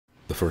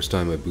The first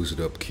time I booted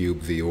up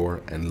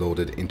CyubeVR and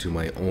loaded into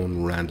my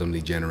own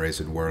randomly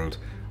generated world,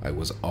 I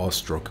was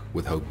awestruck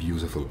with how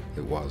beautiful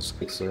it was.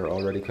 They're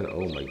already kind of,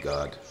 oh my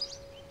god.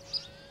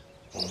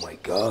 Oh my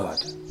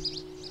god.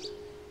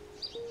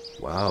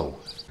 Wow.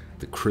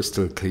 The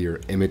crystal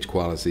clear image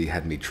quality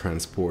had me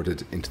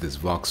transported into this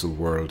voxel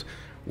world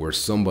where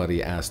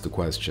somebody asked the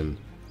question,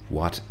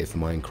 what if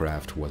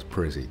Minecraft was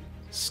pretty?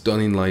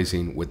 Stunning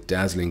lighting with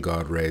dazzling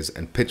god rays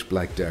and pitch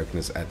black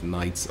darkness at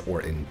nights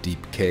or in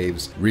deep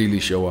caves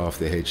really show off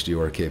the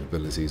HDR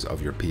capabilities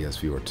of your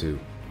PSVR2.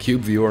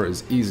 CyubeVR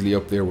is easily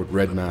up there with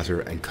Red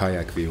Matter and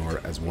Kayak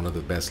VR as one of the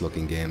best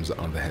looking games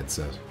on the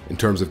headset. In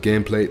terms of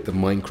gameplay, the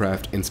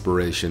Minecraft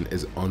inspiration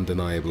is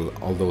undeniable,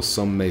 although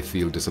some may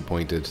feel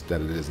disappointed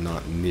that it is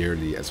not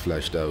nearly as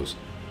fleshed out.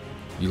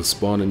 You'll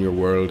spawn in your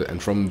world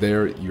and from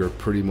there you're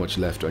pretty much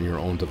left on your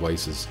own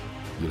devices.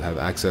 You'll have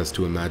access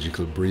to a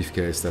magical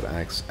briefcase that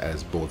acts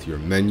as both your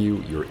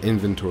menu, your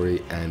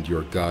inventory and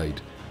your guide.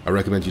 I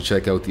recommend you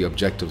check out the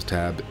Objectives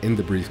tab in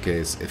the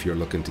briefcase if you're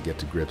looking to get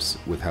to grips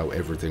with how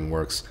everything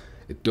works.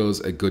 It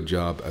does a good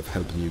job of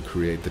helping you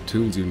create the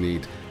tools you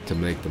need to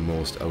make the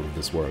most out of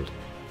this world.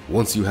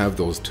 Once you have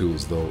those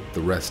tools though,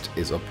 the rest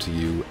is up to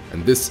you,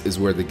 and this is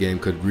where the game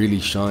could really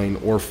shine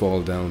or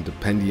fall down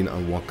depending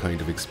on what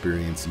kind of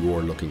experience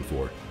you're looking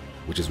for,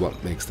 which is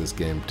what makes this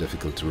game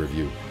difficult to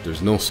review.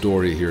 There's no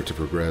story here to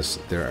progress,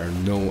 there are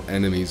no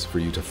enemies for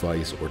you to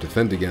fight or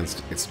defend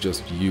against, it's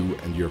just you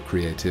and your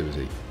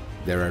creativity.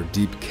 There are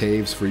deep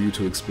caves for you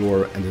to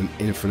explore and an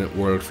infinite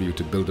world for you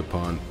to build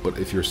upon, but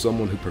if you're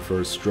someone who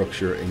prefers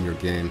structure in your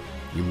game,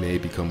 you may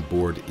become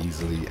bored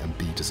easily and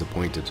be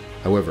disappointed.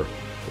 However,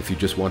 if you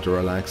just want a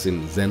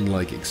relaxing,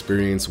 zen-like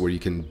experience where you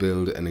can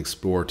build and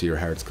explore to your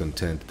heart's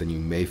content, then you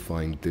may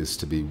find this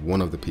to be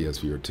one of the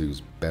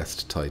PSVR2's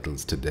best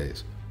titles to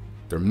date.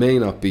 There may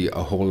not be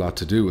a whole lot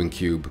to do in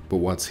Cube, but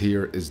what's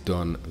here is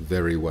done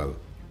very well.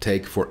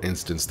 Take for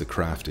instance the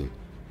crafting.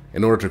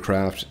 In order to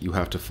craft, you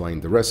have to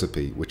find the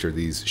recipe, which are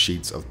these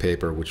sheets of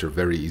paper which are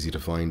very easy to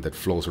find that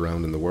float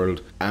around in the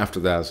world. After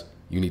that,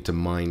 you need to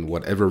mine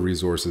whatever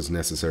resources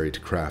necessary to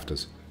craft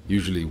it,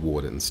 usually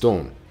wood and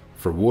stone.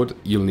 For wood,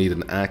 you'll need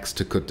an axe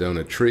to cut down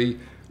a tree,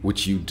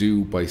 which you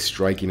do by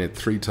striking it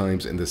 3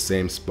 times in the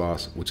same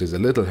spot, which is a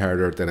little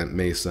harder than it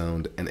may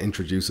sound and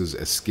introduces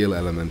a skill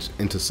element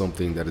into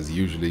something that is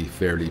usually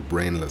fairly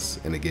brainless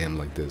in a game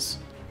like this.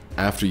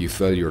 After you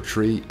fell your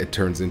tree, it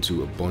turns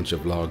into a bunch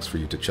of logs for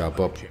you to chop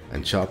up,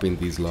 and chopping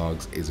these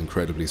logs is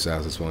incredibly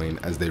satisfying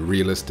as they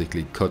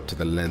realistically cut to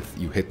the length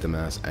you hit them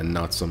at and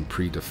not some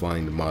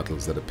predefined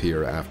models that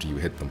appear after you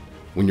hit them.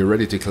 When you're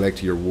ready to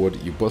collect your wood,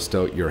 you bust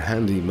out your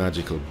handy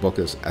magical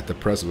bucket at the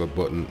press of a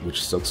button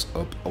which sucks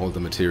up all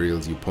the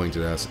materials you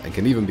pointed at and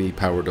can even be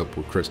powered up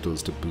with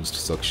crystals to boost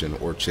suction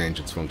or change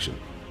its function.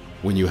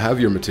 When you have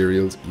your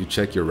materials, you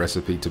check your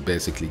recipe to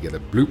basically get a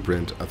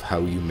blueprint of how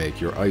you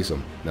make your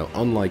item. Now,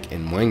 unlike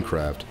in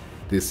Minecraft,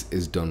 this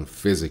is done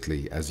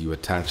physically as you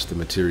attach the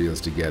materials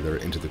together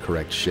into the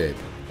correct shape.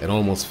 It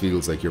almost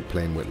feels like you're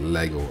playing with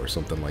Lego or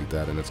something like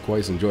that, and it's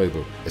quite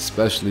enjoyable,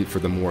 especially for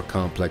the more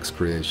complex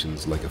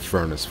creations like a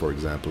furnace, for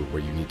example,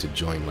 where you need to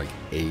join like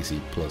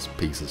 80 plus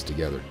pieces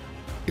together.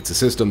 It's a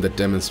system that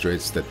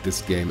demonstrates that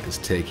this game is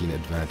taking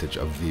advantage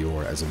of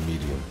VR as a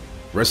medium.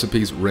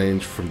 Recipes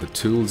range from the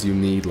tools you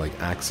need like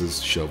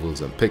axes,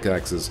 shovels and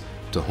pickaxes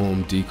to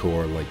home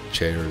decor like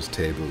chairs,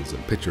 tables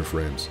and picture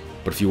frames.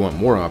 But if you want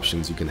more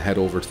options, you can head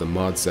over to the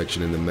mod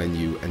section in the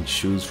menu and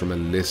choose from a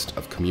list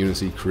of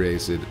community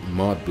created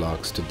mod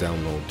blocks to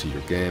download to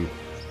your game,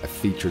 a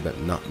feature that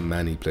not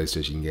many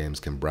PlayStation games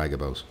can brag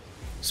about.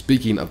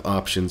 Speaking of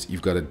options,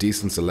 you've got a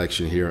decent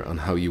selection here on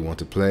how you want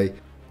to play.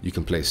 You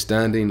can play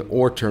standing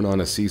or turn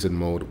on a seated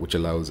mode which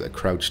allows a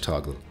crouch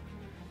toggle.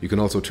 You can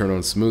also turn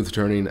on smooth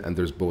turning, and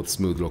there's both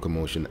smooth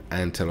locomotion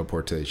and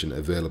teleportation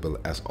available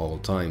at all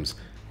times.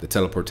 The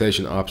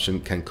teleportation option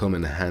can come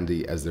in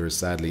handy as there is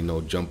sadly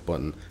no jump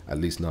button, at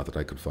least not that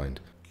I could find.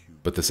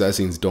 But the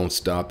settings don't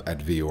stop at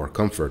VR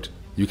comfort.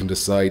 You can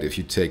decide if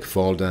you take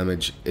fall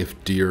damage,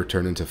 if deer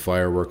turn into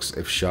fireworks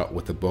if shot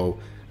with a bow,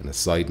 and a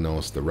side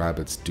note, the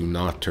rabbits do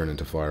not turn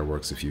into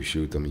fireworks if you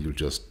shoot them, you'll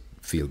just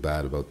feel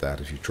bad about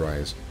that if you try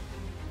it.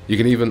 You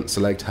can even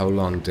select how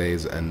long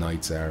days and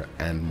nights are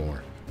and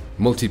more.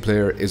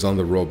 Multiplayer is on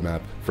the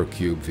roadmap for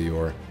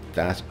CyubeVR.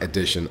 That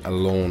addition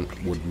alone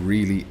would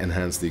really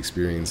enhance the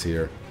experience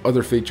here.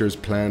 Other features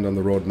planned on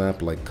the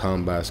roadmap like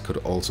combat could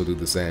also do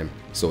the same,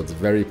 so it's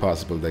very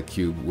possible that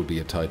Cube would be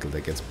a title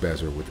that gets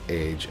better with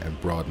age and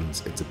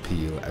broadens its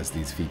appeal as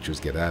these features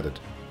get added.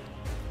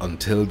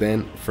 Until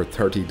then, for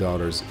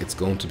 $30, it's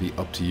going to be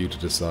up to you to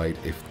decide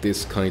if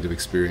this kind of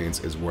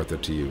experience is worth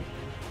it to you.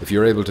 If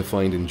you're able to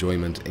find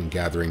enjoyment in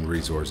gathering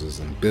resources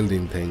and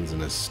building things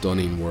in a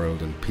stunning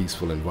world and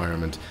peaceful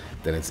environment,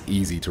 then it's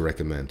easy to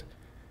recommend.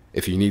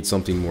 If you need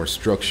something more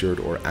structured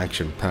or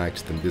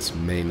action-packed, then this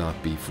may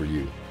not be for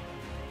you.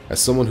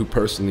 As someone who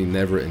personally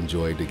never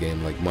enjoyed a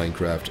game like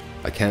Minecraft,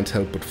 I can't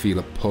help but feel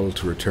a pull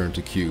to return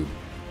to Cube.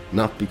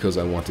 Not because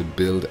I want to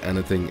build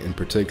anything in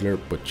particular,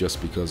 but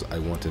just because I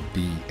want to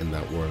be in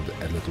that world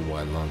a little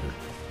while longer.